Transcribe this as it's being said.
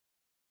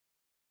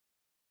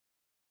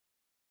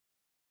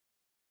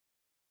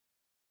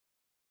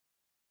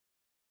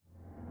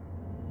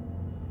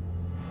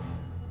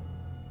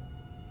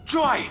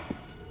Joy!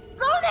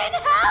 Ronan,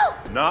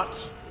 help!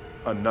 Not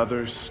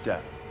another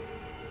step.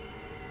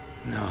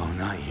 No,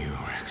 not you,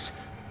 Rex.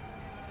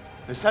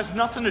 This has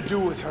nothing to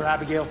do with her,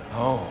 Abigail.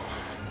 Oh,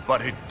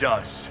 but it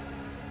does.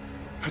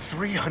 For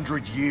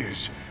 300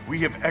 years, we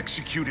have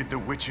executed the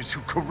witches who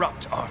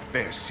corrupt our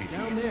fair city.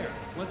 Down there.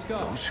 Let's go.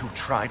 Those who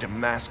try to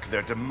mask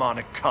their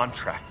demonic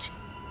contract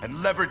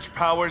and leverage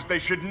powers they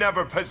should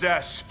never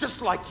possess.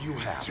 Just like you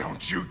have.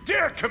 Don't you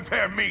dare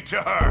compare me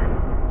to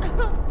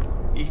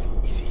her! Easy,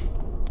 easy.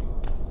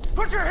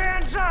 Put your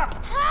hands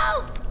up!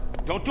 Help!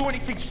 Don't do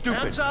anything stupid.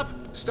 Hands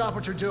up! Stop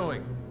what you're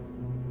doing.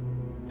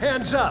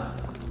 Hands up!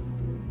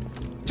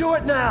 Do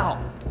it now!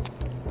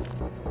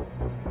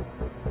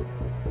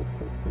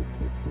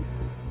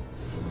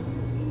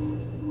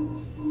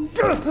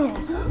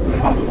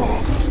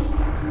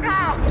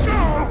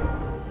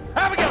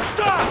 Abigail,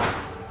 stop!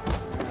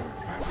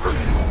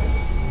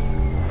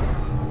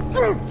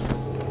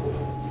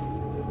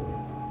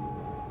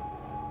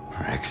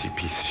 Rex, you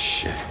piece of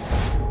shit.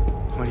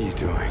 What are you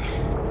doing?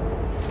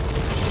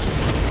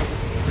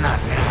 Not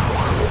now.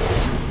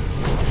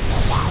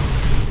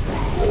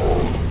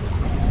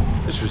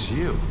 This was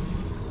you.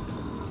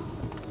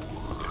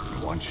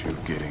 Want you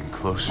getting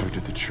closer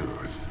to the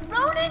truth.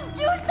 Ronan,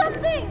 do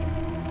something!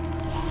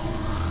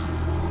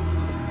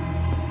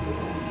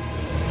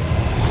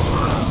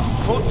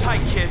 Hold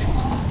tight, kid.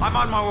 I'm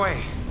on my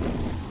way.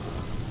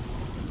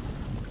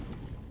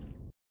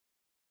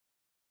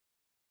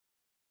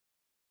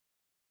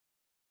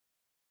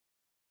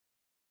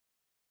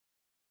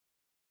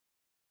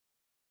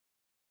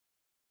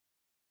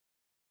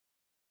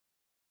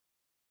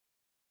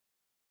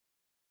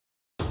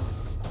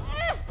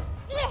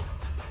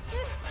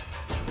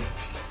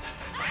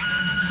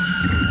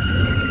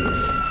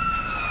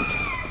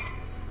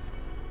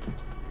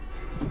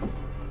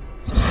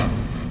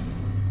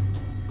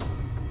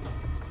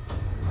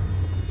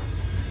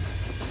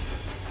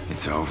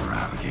 It's over,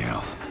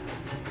 Abigail.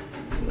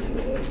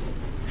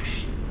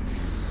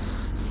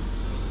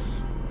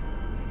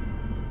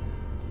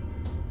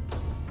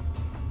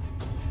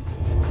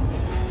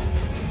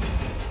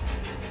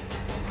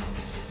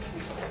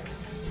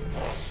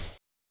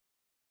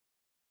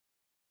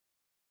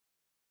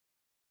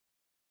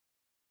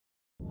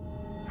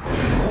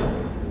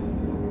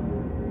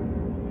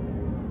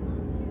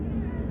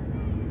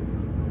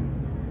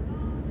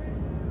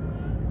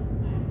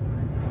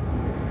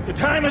 The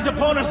time is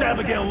upon us,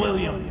 Abigail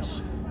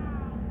Williams.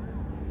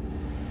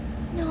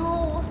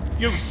 No.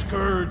 You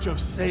scourge of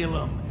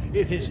Salem,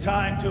 it is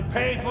time to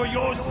pay for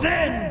your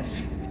sins!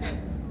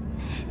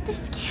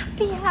 This can't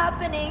be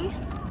happening.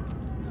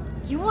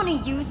 You want to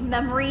use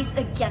memories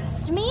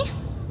against me?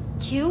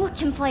 Two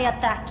can play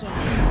at that game.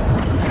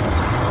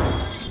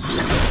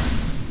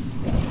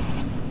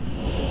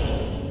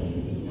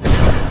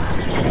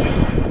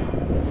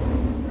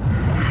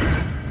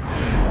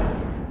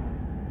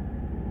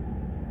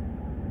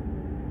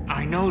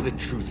 I know the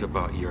truth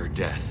about your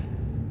death,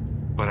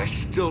 but I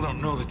still don't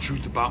know the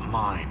truth about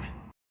mine.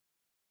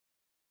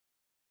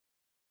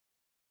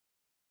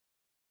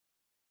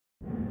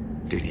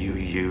 Did you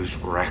use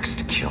Rex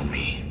to kill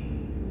me?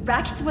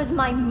 Rex was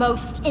my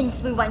most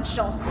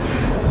influential.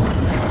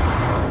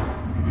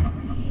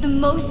 The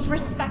most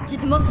respected,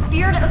 the most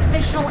feared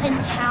official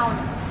in town.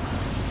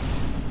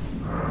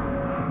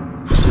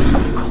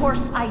 Of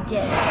course I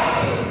did.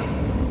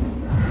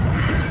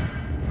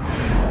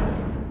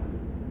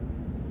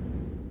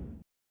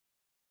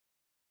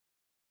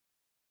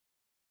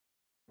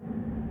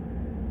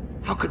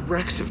 How could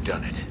Rex have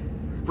done it?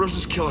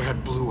 Rose's killer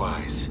had blue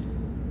eyes.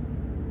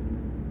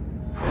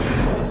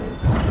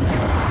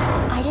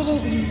 I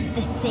didn't use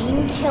the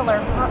same killer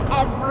for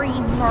every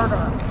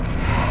murder.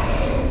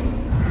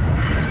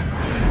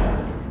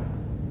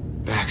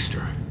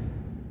 Baxter.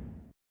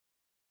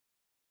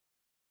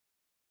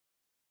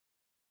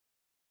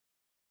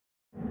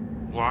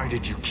 Why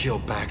did you kill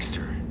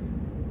Baxter?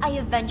 I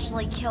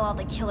eventually kill all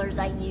the killers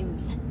I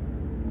use.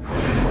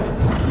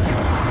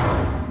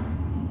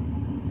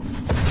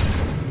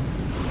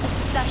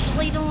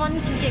 Especially the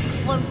ones who get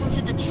close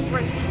to the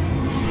truth.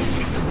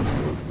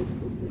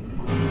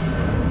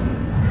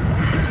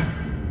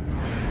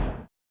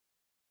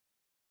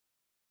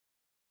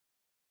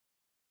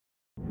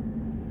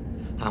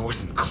 I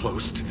wasn't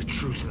close to the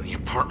truth in the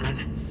apartment.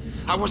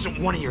 I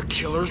wasn't one of your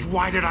killers.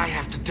 Why did I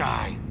have to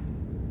die?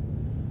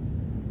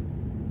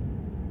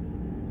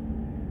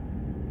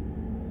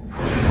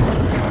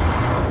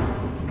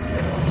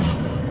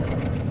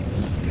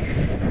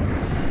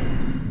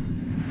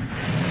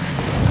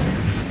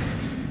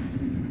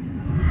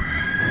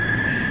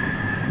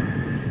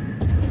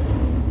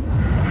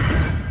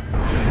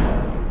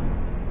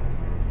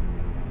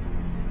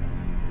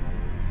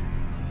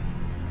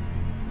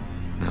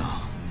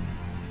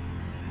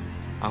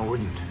 I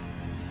wouldn't.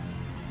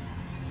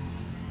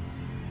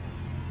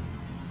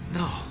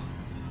 No,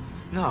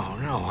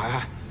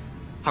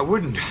 I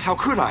wouldn't. How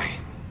could I?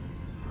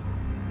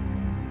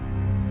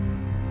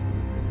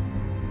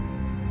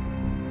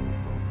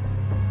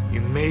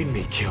 You made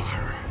me kill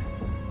her.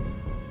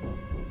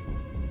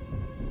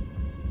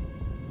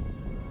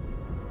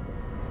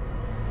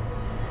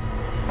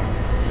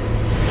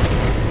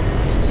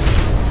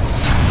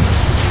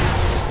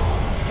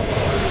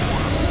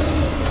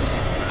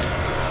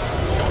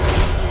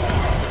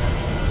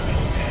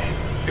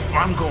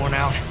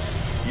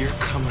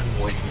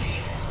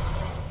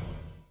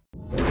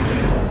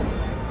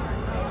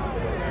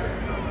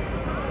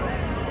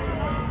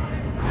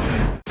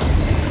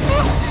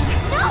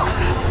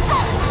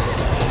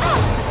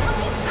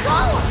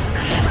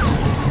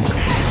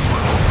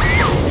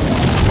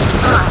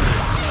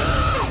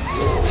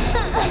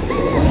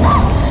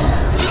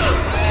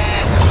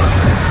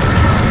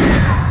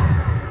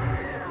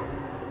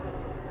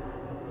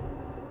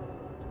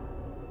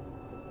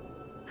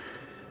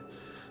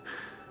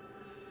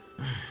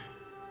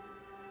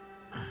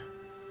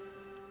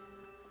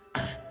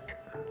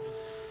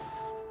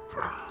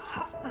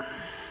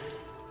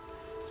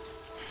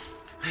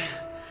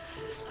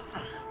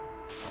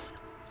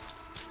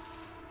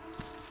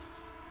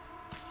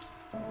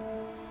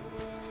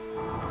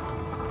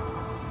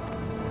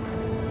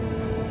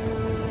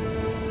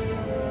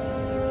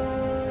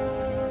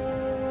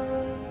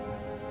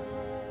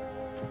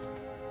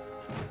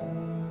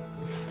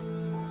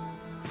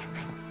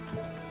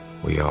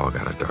 We all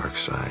got a dark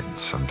side,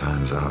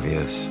 sometimes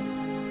obvious,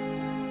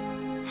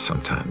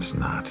 sometimes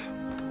not.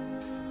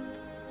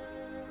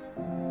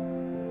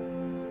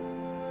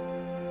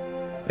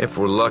 If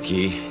we're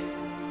lucky,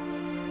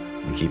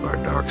 we keep our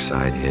dark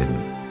side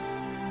hidden.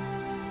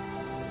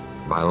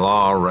 By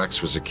law,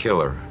 Rex was a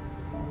killer.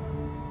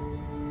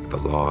 But the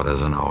law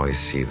doesn't always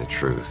see the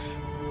truth.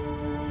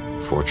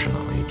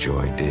 Fortunately,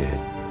 Joy did.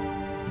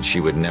 And she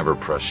would never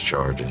press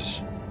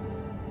charges.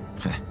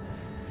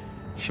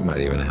 She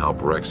might even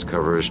help Rex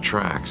cover his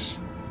tracks.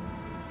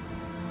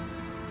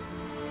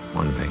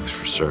 One thing's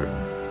for certain.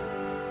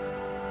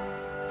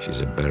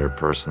 She's a better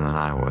person than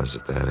I was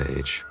at that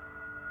age.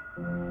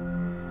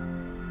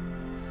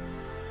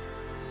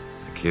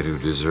 A kid who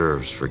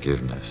deserves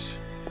forgiveness.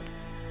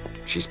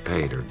 She's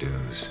paid her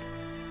dues.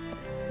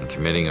 And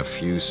committing a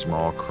few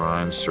small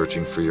crimes,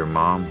 searching for your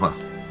mom, well,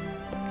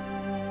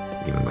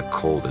 even the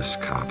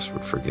coldest cops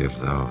would forgive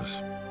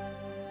those.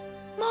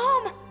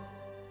 Mom!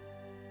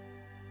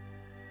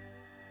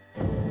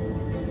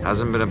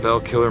 Hasn't been a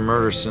Bell killer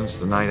murder since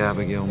the night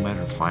Abigail met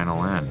her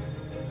final end.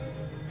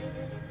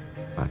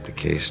 But the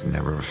case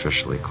never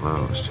officially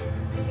closed.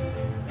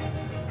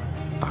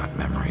 But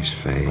memories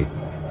fade,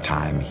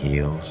 time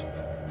heals.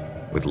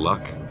 With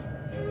luck,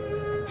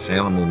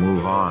 Salem will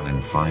move on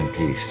and find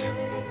peace.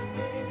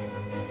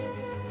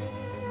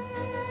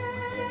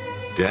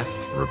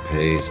 Death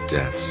repays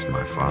debts,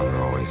 my father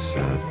always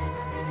said.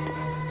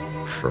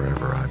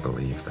 Forever I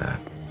believe that.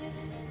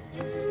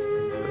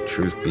 But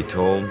truth be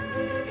told,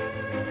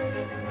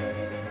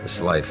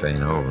 this life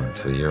ain't over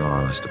until you're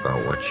honest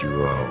about what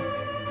you owe.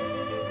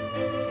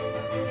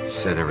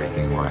 Set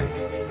everything right.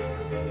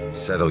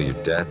 Settle your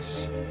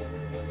debts.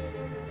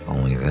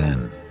 Only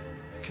then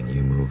can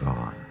you move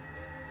on.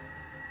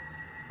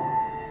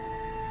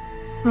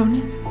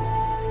 Ronan?